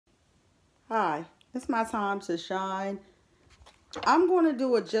Hi, it's my time to shine. I'm going to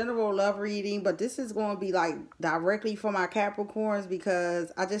do a general love reading, but this is going to be like directly for my Capricorns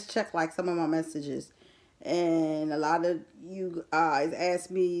because I just checked like some of my messages. And a lot of you guys asked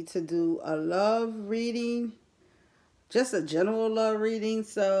me to do a love reading, just a general love reading.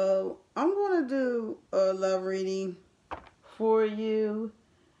 So I'm going to do a love reading for you.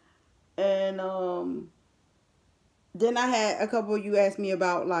 And then I had a couple of you ask me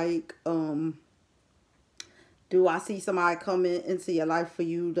about like do I see somebody coming into your life for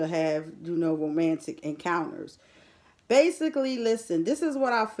you to have, romantic encounters? Basically, listen, this is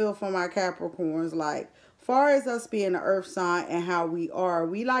what I feel for my Capricorns. Like, far as us being an earth sign and how we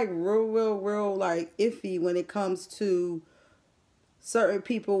like real, like iffy when it comes to certain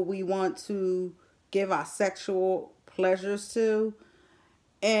people we want to give our sexual pleasures to.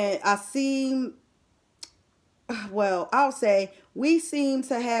 And I'll say we seem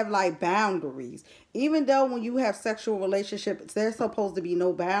to have like boundaries. Even though when you have sexual relationships, there's supposed to be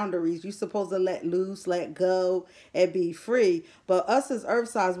no boundaries. You're supposed to let loose, let go, and be free. But us as earth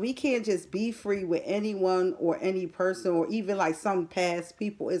signs, we can't just be free with anyone or any person or even like some past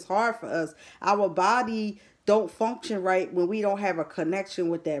people. It's hard for us. Our body don't function right when we don't have a connection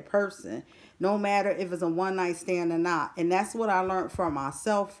with that person, no matter if it's a one night stand or not. And that's what I learned from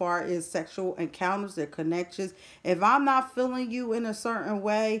myself far as sexual encounters and connections. If I'm not feeling you in a certain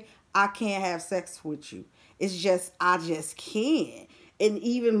way, I can't have sex with you. It's just, I just can't. And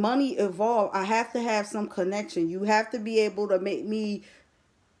even money involved, I have to have some connection. You have to be able to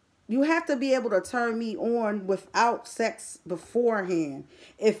turn me on without sex beforehand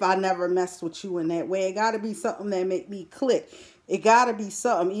if I never mess with you in that way. It got to be something that make me click. It got to be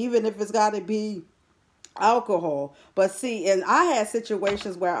something, even if it's got to be alcohol. But see, and I had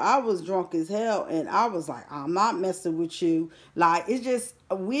situations where I was drunk as hell and I was like, I'm not messing with you. Like,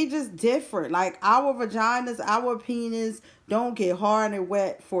 we just different. Like, our vaginas, our penis don't get hard and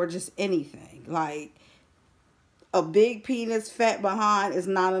wet for just anything. Like, a big penis, fat behind is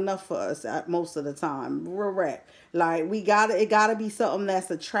not enough for us most of the time. We're wrecked. Like, it gotta be something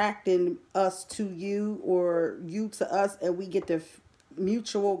that's attracting us to you or you to us, and we get the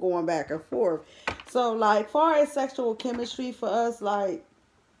mutual going back and forth. So, like, far as sexual chemistry for us, like,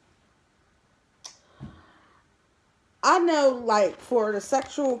 I know, like, for the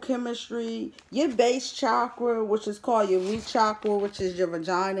sexual chemistry, your base chakra, which is called your root chakra, which is your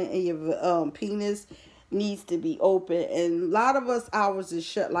vagina and your penis, needs to be open. And a lot of us, ours is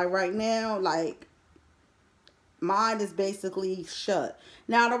shut. Like, right now, like, mine is basically shut.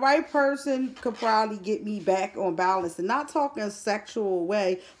 Now, the right person could probably get me back on balance. And not talking a sexual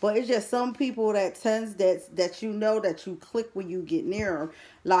way, but it's just some people that that you click when you get near them.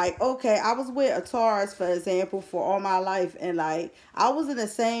 Like, okay, I was with a Taurus, for example, for all my life. And, like, I was in the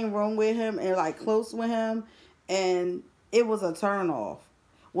same room with him and, like, close with him. And it was a turn off.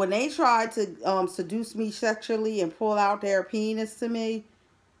 When they tried to seduce me sexually and pull out their penis to me,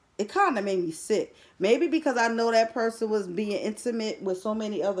 it kind of made me sick. Maybe because I know that person was being intimate with so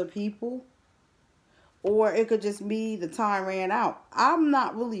many other people. Or it could just be the time ran out. I'm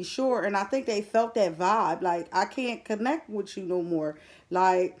not really sure. And I think they felt that vibe. Like, I can't connect with you no more.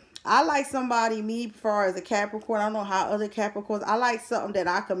 Like, I like somebody, me, as far as a Capricorn. I don't know how other Capricorns. I like something that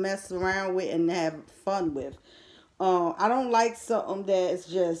I can mess around with and have fun with. I don't like something that's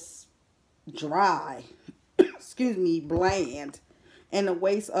just dry. Excuse me, bland. And a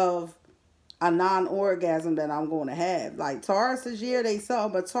waste of a non-orgasm that I'm going to have. Like, Tauruses, yeah, they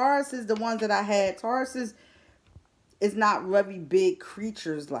something. But Tauruses, the ones that I had, Tauruses is not really big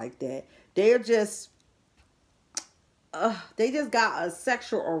creatures like that. They're just, they just got a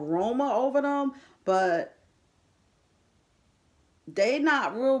sexual aroma over them. But they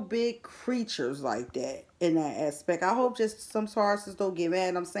not real big creatures like that in that aspect. I hope just some Tauruses don't get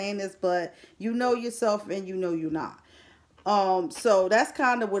mad I'm saying this, but you know yourself and you know you're not. So that's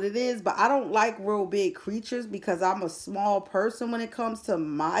kind of what it is, but I don't like real big creatures because I'm a small person when it comes to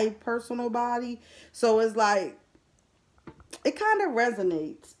my personal body. So it's like, it kind of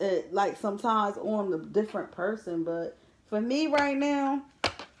resonates, like sometimes on the different person, but for me right now,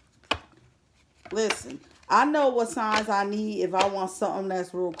 listen, I know what signs I need if I want something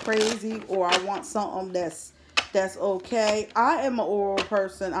that's real crazy or I want something that's okay. I am an oral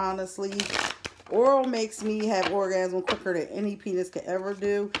person, honestly. Oral makes me have orgasm quicker than any penis could ever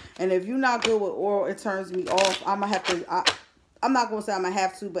do. And if you're not good with oral, it turns me off. I'm not going to say I'm going to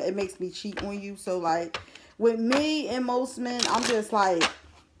have to, but it makes me cheat on you. So, like, with me and most men, I'm just like,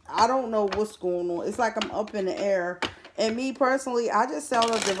 I don't know what's going on. It's like I'm up in the air. And me personally, I just tell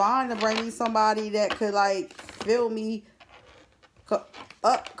the divine to bring me somebody that could, like, fill me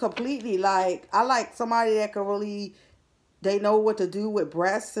up completely. Like, I like somebody that can really, they know what to do with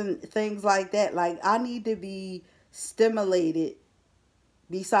breasts and things like that. Like, I need to be stimulated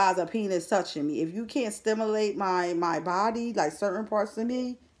besides a penis touching me. If you can't stimulate my body, like certain parts of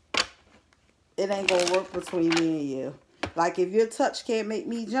me, it ain't gonna work between me and you. Like, if your touch can't make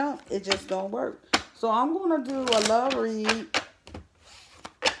me jump, it just don't work. So I'm gonna do a love read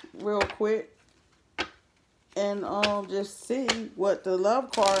real quick and just see what the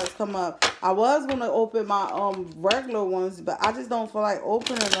love cards come up. I was gonna open my regular ones, but I just don't feel like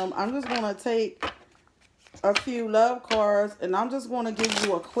opening them. I'm just gonna take a few love cards and I'm just gonna give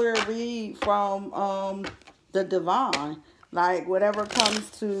you a clear read from the divine. Like, whatever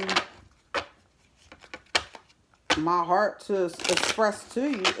comes to my heart to express to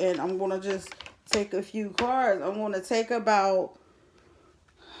you, and I'm gonna just take a few cards. I'm gonna take about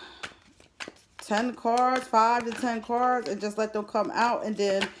 10 cards, 5 to 10 cards, and just let them come out. And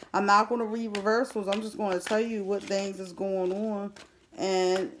then I'm not going to read reversals. I'm just going to tell you what things is going on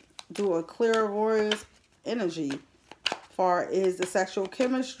and do a clairvoyance energy far as the sexual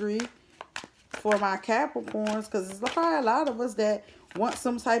chemistry for my Capricorns, because there's probably a lot of us that want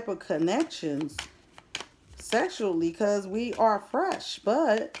some type of connections sexually because we are fresh,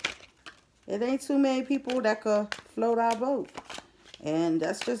 but it ain't too many people that could float our boat. And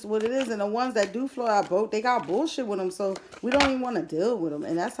that's just what it is. And the ones that do float our boat, they got bullshit with them, so we don't even want to deal with them.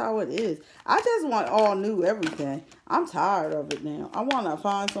 And that's how it is. I just want all new everything. I'm tired of it now. I want to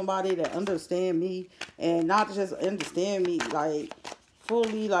find somebody that understand me, and not just understand me, like,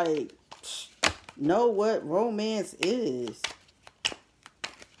 fully, like, know what romance is.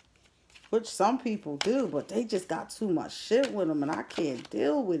 Which some people do, but they just got too much shit with them, and I can't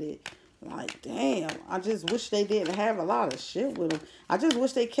deal with it. Like, damn, I just wish they didn't have a lot of shit with them. I just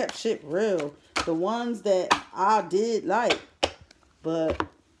wish they kept shit real. The ones that I did like, but,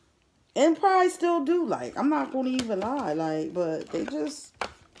 and probably still do like. I'm not going to even lie, like, but they got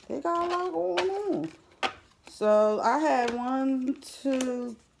a lot going on. So, I had 1,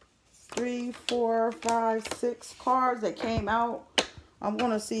 2, 3, 4, 5, 6 cards that came out. I'm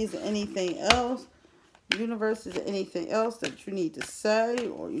going to see is there anything else. Universe, is there anything else that you need to say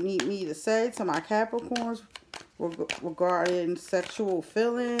or you need me to say to my Capricorns regarding sexual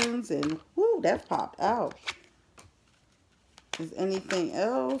feelings? And whoo, that popped out. Is anything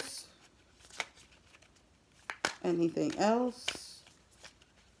else? Anything else?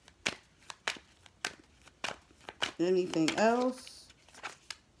 Anything else?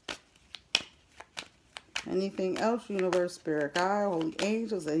 Anything else, universe, spirit guide, holy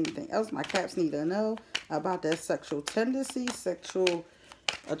angels, anything else my caps need to know about that sexual tendency, sexual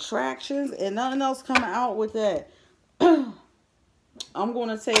attractions, and nothing else coming out with that. I'm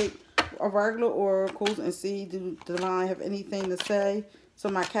going to take a regular oracles and see do the divine have anything to say to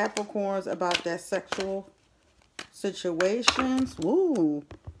my Capricorns about that sexual situations. Woo,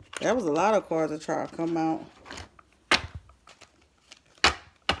 that was a lot of cards that try to come out.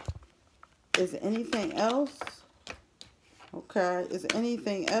 Is there anything else? Okay. Is there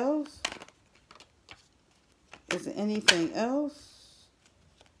anything else? Is there anything else?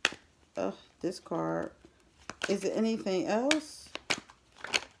 This card. Is there anything else?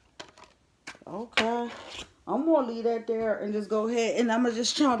 Okay. I'm going to leave that there and just go ahead. And I'm going to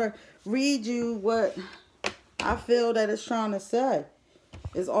just try to read you what I feel that it's trying to say.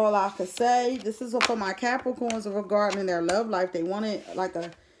 Is all I can say. This is for my Capricorns regarding their love life. They wanted like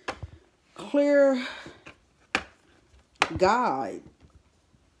a clear guide.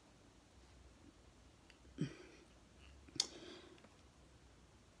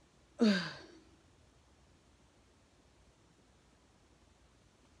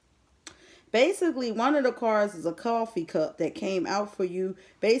 Basically, one of the cards is a coffee cup that came out for you.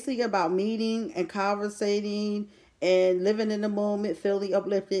 Basically about meeting and conversating and living in the moment, feeling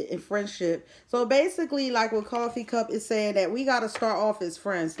uplifted in friendship. So basically, like with coffee cup, it's saying that we got to start off as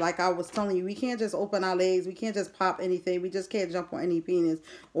friends. Like I was telling you, we can't just open our legs. We can't just pop anything. We just can't jump on any penis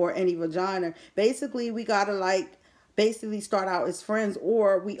or any vagina. Basically, we got to like basically start out as friends,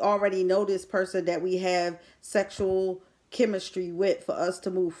 or we already know this person that we have sexual chemistry with for us to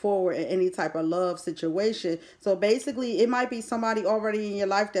move forward in any type of love situation. So basically, it might be somebody already in your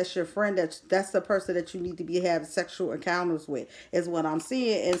life that's your friend, that's the person that you need to be having sexual encounters with, is what I'm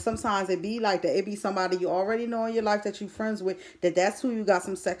seeing. And sometimes it be like that. It be somebody you already know in your life that you friends with, that's who you got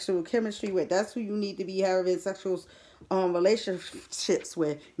some sexual chemistry with. That's who you need to be having sexual relationships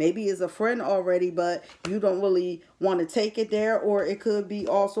with. Maybe it's a friend already, but you don't really want to take it there, or it could be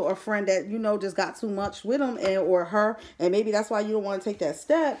also a friend that you know just got too much with him and or her, and maybe that's why you don't want to take that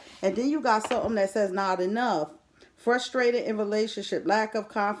step. And then you got something that says not enough Frustrated in relationship, lack of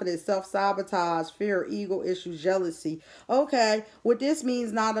confidence, self-sabotage, fear, ego issues, jealousy. Okay, what this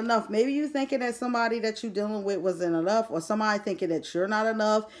means not enough. Maybe you thinking that somebody that you dealing with wasn't enough, or somebody thinking that you're not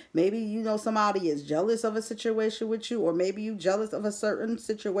enough. Maybe you know somebody is jealous of a situation with you, or maybe you jealous of a certain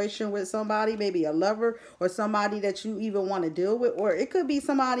situation with somebody, maybe a lover or somebody that you even want to deal with, or it could be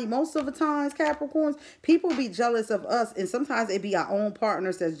somebody. Most of the times, Capricorns, people be jealous of us, and sometimes it be our own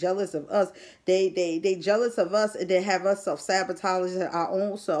partners that's jealous of us. They jealous of us, and they have us self-sabotaging our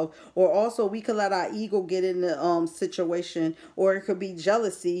own self. Or also we could let our ego get in the situation, or it could be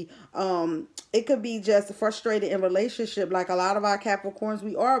jealousy. It could be just frustrated in relationship, like a lot of our Capricorns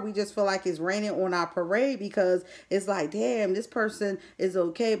we just feel like it's raining on our parade, because it's like, damn, this person is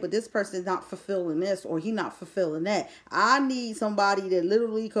okay, but this person is not fulfilling this, or he not fulfilling that. I need somebody that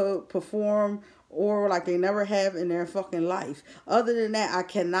literally could perform or like they never have in their fucking life. Other than that, I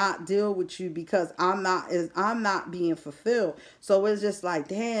cannot deal with you, because I'm not being fulfilled. So it's just like,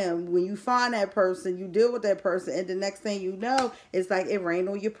 damn, when you find that person, you deal with that person, and the next thing you know, it's like it rained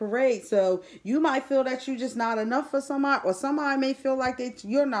on your parade. So you might feel that you're just not enough for somebody, or somebody may feel like that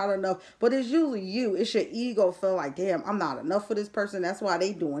you're not enough, but it's usually you. It's your ego feel like, damn, I'm not enough for this person, that's why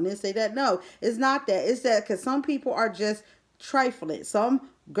they doing this, say that. No, it's not that. It's that because some people are just trifling. Some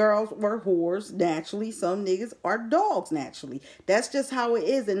girls were whores naturally. Some niggas are dogs naturally. That's just how it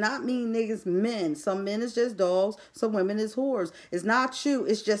is. And not mean niggas men. Some men is just dogs. Some women is whores. It's not you.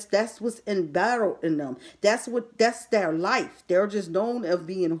 It's just that's what's embattled in them. That's their life. They're just known of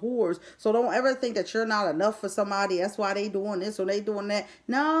being whores. So don't ever think that you're not enough for somebody. That's why they doing this or they doing that.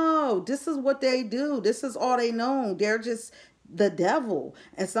 No, this is what they do. This is all they know. They're just the devil.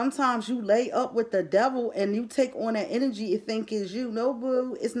 And sometimes you lay up with the devil and you take on that energy you think is you. No,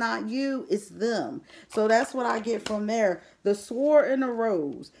 boo, it's not you, it's them. So that's what I get from there. The sword and the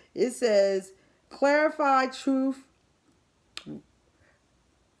rose. It says, clarify truth,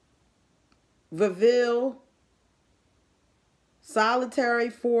 reveal, solitary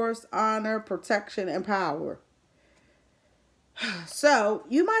force, honor, protection, and power. So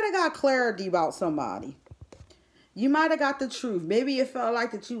you might have got clarity about somebody. You might have got the truth. Maybe you felt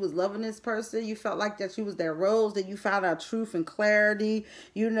like that you was loving this person. You felt like that you was their rose. That you found out truth and clarity.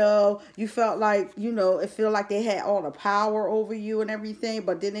 You know, you felt like, you know, it felt like they had all the power over you and everything.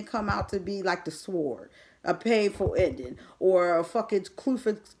 But then it come out to be like the sword. A painful ending. Or a fucking clue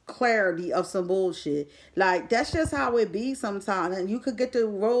for clarity of some bullshit. Like, that's just how it be sometimes. And you could get the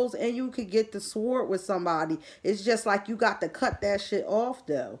rose and you could get the sword with somebody. It's just like you got to cut that shit off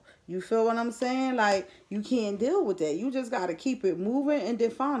though. You feel what I'm saying? Like, you can't deal with that. You just got to keep it moving and then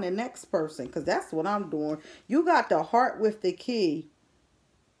find the next person. Because that's what I'm doing. You got the heart with the key.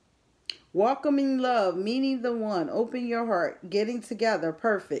 Welcoming love. Meeting the one. Open your heart. Getting together.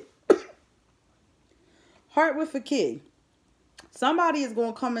 Perfect. Heart with a key. Somebody is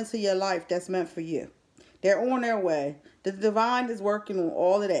going to come into your life that's meant for you. They're on their way. The divine is working on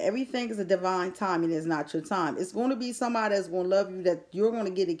all of that. Everything is a divine timing. It's not your time. It's going to be somebody that's going to love you, that you're going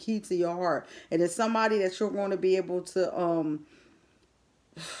to get a key to your heart. And it's somebody that you're going to be able to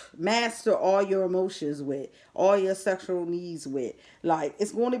master all your emotions with, all your sexual needs with. Like,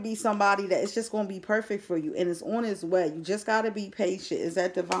 it's going to be somebody that it's just going to be perfect for you. And it's on its way. You just got to be patient. It's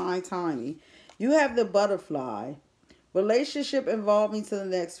that divine timing. You have the butterfly. Relationship involving to the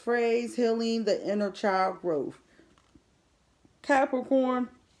next phrase. Healing the inner child growth. Capricorn,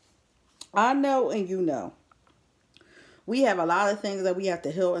 I know and you know. We have a lot of things that we have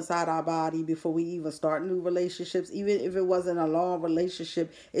to heal inside our body before we even start new relationships. Even if it wasn't a long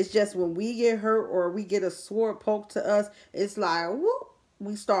relationship. It's just when we get hurt or we get a sword poked to us. It's like, whoop.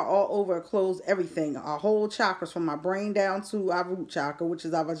 We start all over, close everything, our whole chakras from our brain down to our root chakra, which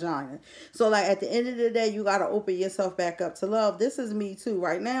is our vagina. So like at the end of the day, you got to open yourself back up to love. This is me too.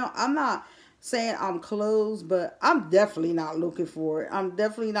 Right now, I'm not saying I'm closed, but I'm definitely not looking for it. I'm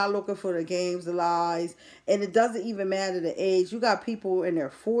definitely not looking for the games, the lies. And it doesn't even matter the age. You got people in their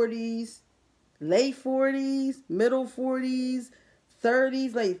 40s, late 40s, middle 40s,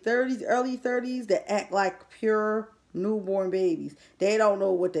 30s, late 30s, early 30s that act like pure newborn babies. They don't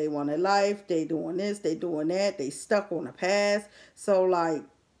know what they want in life. They doing this, they doing that. They stuck on the past. So like,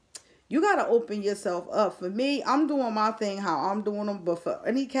 you got to open yourself up. For me, I'm doing my thing how I'm doing them. But for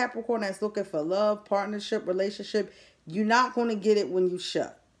any Capricorn that's looking for love, partnership, relationship, you're not going to get it when you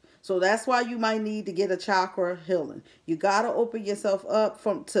shut. So that's why you might need to get a chakra healing. You got to open yourself up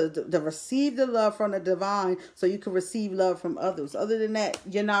to receive the love from the divine so you can receive love from others. Other than that,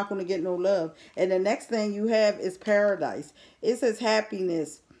 you're not going to get no love. And the next thing you have is paradise. It says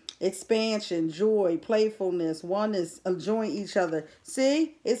happiness, expansion, joy, playfulness, oneness, enjoying each other.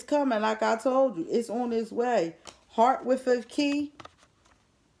 See, it's coming like I told you. It's on its way. Heart with a key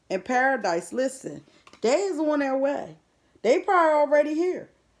and paradise. Listen, they is on their way. They probably already here,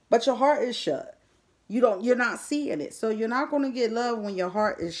 but your heart is shut. You're not seeing it. So you're not going to get love when your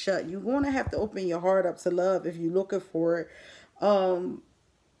heart is shut. You're going to have to open your heart up to love if you're looking for it.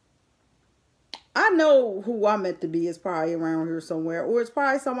 I know who I'm meant to be is probably around here somewhere, or it's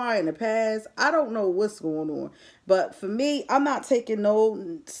probably somebody in the past. I don't know what's going on. But for me, I'm not taking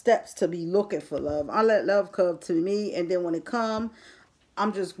no steps to be looking for love. I let love come to me, and then when it comes,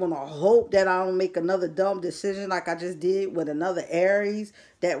 I'm just going to hope that I don't make another dumb decision like I just did with another Aries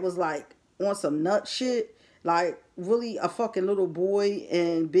that was like on some nut shit. Like really a fucking little boy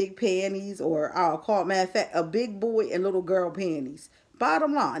in big panties, or I'll call it, matter of fact, a big boy and little girl panties.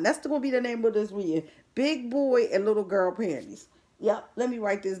 Bottom line, that's going to be the name of this video. Big boy and little girl panties. Yep, let me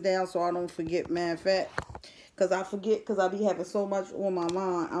write this down so I don't forget, matter of fact. Because I forget, because I be having so much on my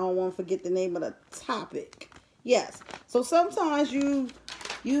mind. I don't want to forget the name of the topic. Yes, so sometimes you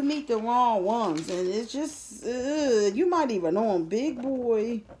meet the wrong ones, and it's just, you might even know them. Big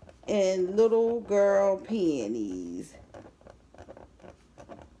boy and little girl panties.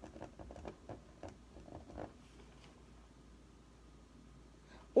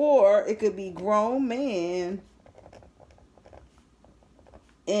 Or it could be grown man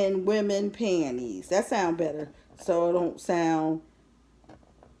and women panties. That sound better. So it don't sound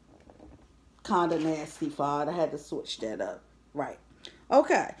kind of nasty, Father. I had to switch that up. Right.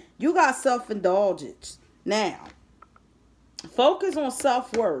 Okay. You got self-indulgence. Now, focus on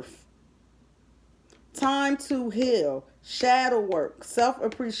self-worth. Time to heal. Shadow work.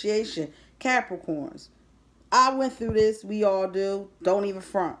 Self-appreciation. Capricorns. I went through this. We all do. Don't even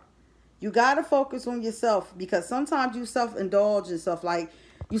front. You got to focus on yourself, because sometimes you self-indulge in stuff, like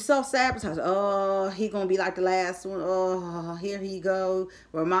you self-sabotage. Oh, he going to be like the last one. Oh, here he go.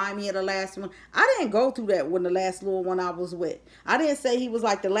 Remind me of the last one. I didn't go through that when the last little one I was with. I didn't say he was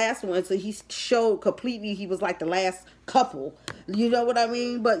like the last one until he showed completely he was like the last couple. You know what I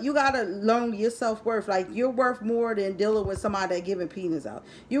mean? But you got to learn your self-worth. Like, you're worth more than dealing with somebody that giving penis out.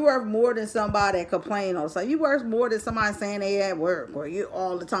 You're worth more than somebody that complain all the time. You worth more than somebody saying they at work, or you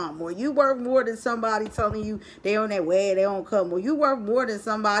all the time. Or you worth more than somebody telling you they on their way, they don't come. Or you worth more than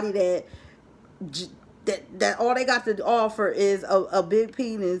somebody that all they got to offer is a big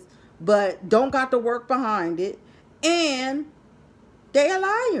penis, but don't got the work behind it, and they a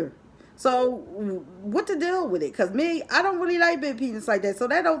liar. So what to deal with it? Because me, I don't really like big penis like that, so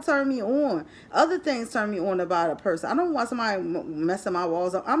that don't turn me on. Other things turn me on about a person. I don't want somebody messing my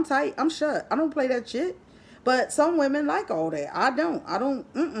walls up. I'm tight. I'm shut. I don't play that shit. But some women like all that. I don't.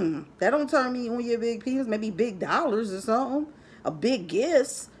 That don't turn me on, your big penis. Maybe big dollars or something. A big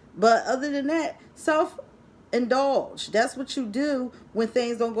gifts. But other than that, self-indulge. That's what you do when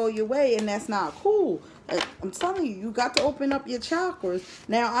things don't go your way, and that's not cool. I'm telling you, you got to open up your chakras.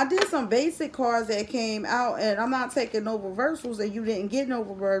 Now, I did some basic cards that came out, and I'm not taking no reversals, and you didn't get no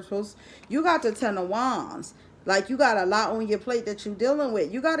reversals. You got the Ten of Wands. Like, you got a lot on your plate that you're dealing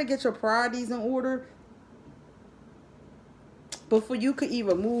with. You got to get your priorities in order before you could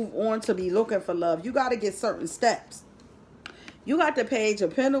even move on to be looking for love. You got to get certain steps. You got the Page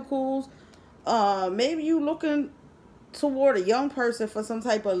of Pentacles. Maybe you looking toward a young person for some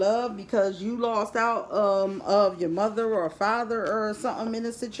type of love because you lost out of your mother or father or something in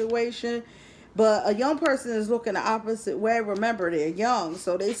a situation. But a young person is looking the opposite way. Remember, they're young,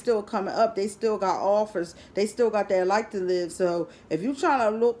 so they still coming up. They still got offers. They still got their life to live. So if you're trying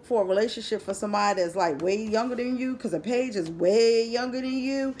to look for a relationship for somebody that's like way younger than you, because a Page is way younger than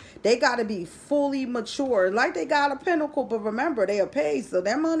you, they got to be fully mature. Like they got a Pentacle, but remember, they a Page, so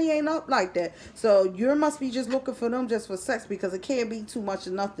their money ain't up like that. So you must be just looking for them just for sex, because it can't be too much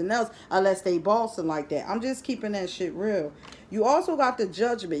of nothing else unless they bossing like that. I'm just keeping that shit real. You also got the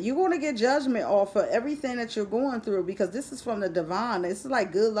Judgment. You're going to get judgment off of everything that you're going through, because this is from the divine. This is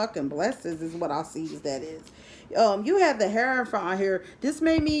like good luck and blessings is what I see as that is. You have the Hierophant here. This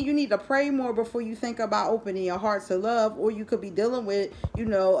may mean you need to pray more before you think about opening your heart to love, or you could be dealing with, you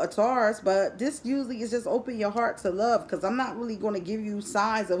know, a Taurus, but this usually is just open your heart to love, because I'm not really going to give you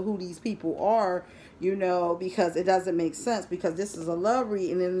signs of who these people are, you know, because it doesn't make sense, because this is a love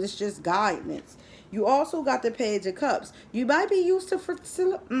reading and it's just guidance. You also got the Page of Cups. You might be used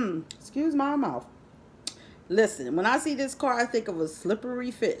to excuse my mouth. Listen, when I see this card, I think of a slippery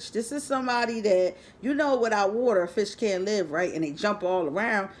fish. This is somebody that, you know, without water, a fish can't live, right? And they jump all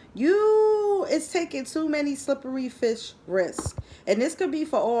around. It's taking too many slippery fish risks. And this could be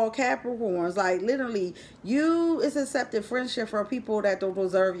for all Capricorns. Like, literally, it's accepted friendship for people that don't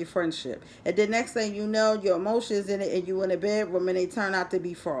deserve your friendship. And the next thing you know, your emotions in it, and you in a bedroom, and they turn out to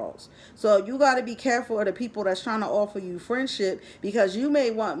be frauds. So you got to be careful of the people that's trying to offer you friendship, because you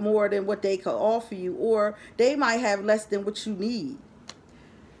may want more than what they could offer you, or they might have less than what you need.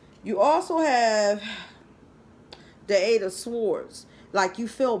 You also have the Eight of Swords. Like, you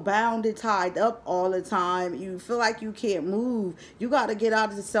feel bound and tied up all the time. You feel like you can't move. You got to get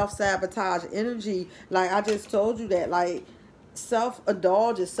out of the self-sabotage energy. Like, I just told you that. Like,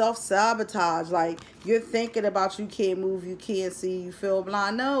 self-indulgence, self-sabotage. Like, you're thinking about you can't move, you can't see, you feel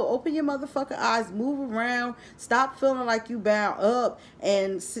blind. No, open your motherfucking eyes, move around. Stop feeling like you bound up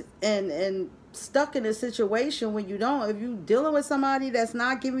and stuck in a situation when you don't. If you dealing with somebody that's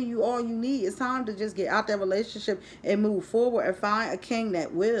not giving you all you need, it's time to just get out that relationship and move forward and find a king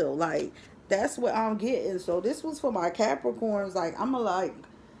that will. Like, that's what I'm getting. So this was for my Capricorns. Like, I'm like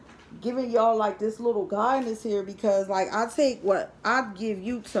giving y'all like this little guidance here, because like I take what I give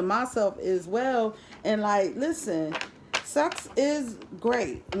you to myself as well. And like, listen, sex is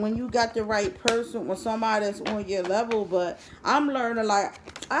great when you got the right person, when somebody that's on your level. But I'm learning, like,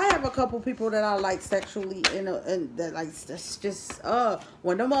 I have a couple people that I like sexually, and that, like, that's just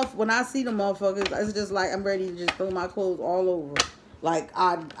when I see the motherfuckers, it's just like I'm ready to just throw my clothes all over, like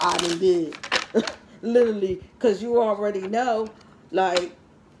I done did, literally, because you already know, like.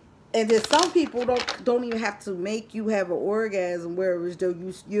 And then some people don't even have to make you have an orgasm, whereas though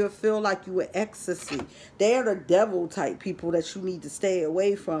you feel like you in ecstasy. They're the devil type people that you need to stay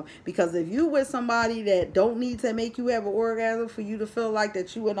away from. Because if you with somebody that don't need to make you have an orgasm for you to feel like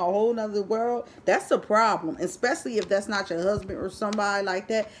that you in a whole nother world, that's a problem. Especially if that's not your husband or somebody like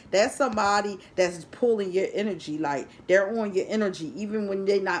that. That's somebody that's pulling your energy. Like, they're on your energy even when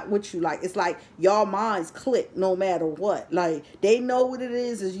they're not with you. Like, it's like y'all minds click no matter what. Like, they know what it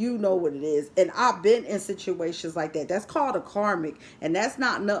is as you know what it is. And I've been in situations like that. That's called a karmic, and that's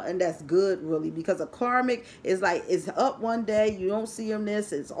not nothing that's good, really, because a karmic is like, it's up one day, you don't see them,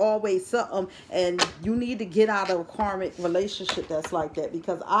 it's always something, and you need to get out of a karmic relationship that's like that.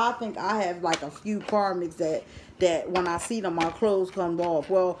 Because I think I have like a few karmics that when I see them, my clothes come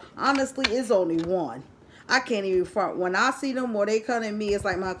off. Well, honestly, it's only one. I can't even front. When I see them or they come at me, it's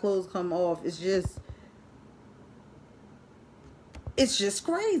like my clothes come off. It's just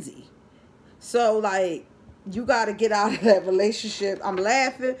crazy. So, like, you got to get out of that relationship. I'm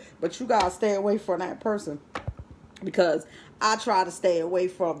laughing, but you got to stay away from that person, because I try to stay away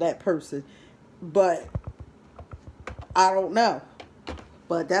from that person, but I don't know.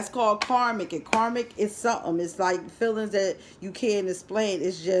 But that's called karmic, and karmic is something. It's like feelings that you can't explain.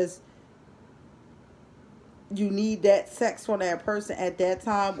 It's just, you need that sex from that person at that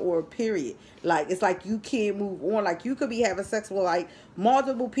time, or period. Like, it's like you can't move on. Like, you could be having sex with like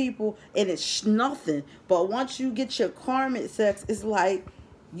multiple people and it's nothing, but once you get your karmic sex, it's like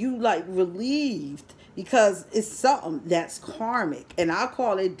you like relieved, because it's something that's karmic. And I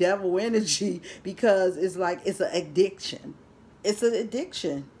call it devil energy, because it's like, it's an addiction. It's an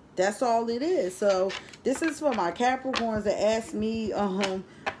addiction. That's all it is. So this is for my Capricorns that ask me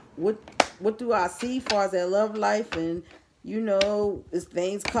what do I see as far as their love life, and you know, is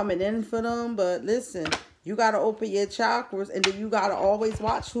things coming in for them. But listen, you got to open your chakras, and then you got to always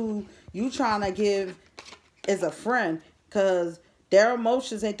watch who you trying to give as a friend, because their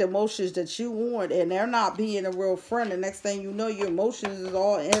emotions ain't the emotions that you want, and they're not being a real friend. The next thing you know, your emotions is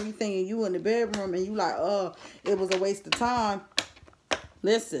all everything, and you in the bedroom, and you like, it was a waste of time.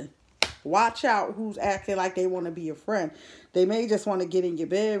 Listen, watch out who's acting like they want to be a friend. They may just want to get in your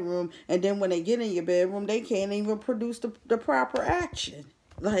bedroom, and then when they get in your bedroom, they can't even produce the proper action.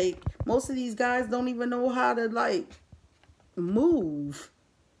 Like, most of these guys don't even know how to, like, move.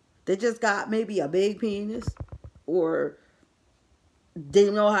 They just got maybe a big penis, or they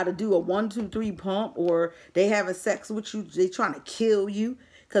know how to do a 1, 2, 3 pump, or they having sex with you, they trying to kill you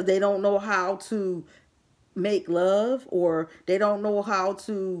because they don't know how to make love, or they don't know how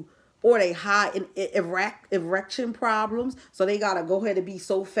to, or they hide in erection problems, so they gotta go ahead and be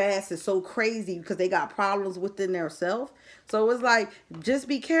so fast and so crazy because they got problems within their self. So it's like, just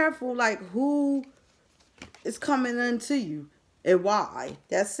be careful, like, who is coming into you and why.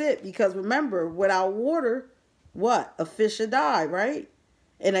 That's it. Because remember, without water, what? A fish will die, right?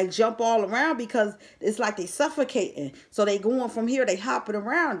 And they jump all around because it's like they suffocating. So they going from here, they hopping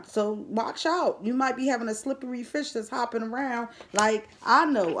around. So watch out. You might be having a slippery fish that's hopping around. Like, I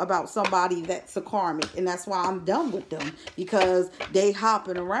know about somebody that's a karmic, and that's why I'm done with them, because they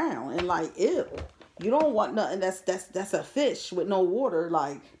hopping around and like, ew. You don't want nothing that's a fish with no water.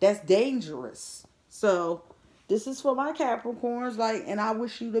 Like, that's dangerous. So this is for my Capricorns, like, and I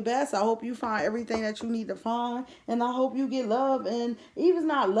wish you the best. I hope you find everything that you need to find, and I hope you get love. And even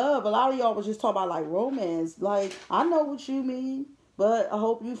not love, a lot of y'all was just talking about like romance. Like, I know what you mean, but I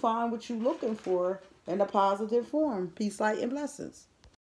hope you find what you're looking for in a positive form. Peace, light, and blessings.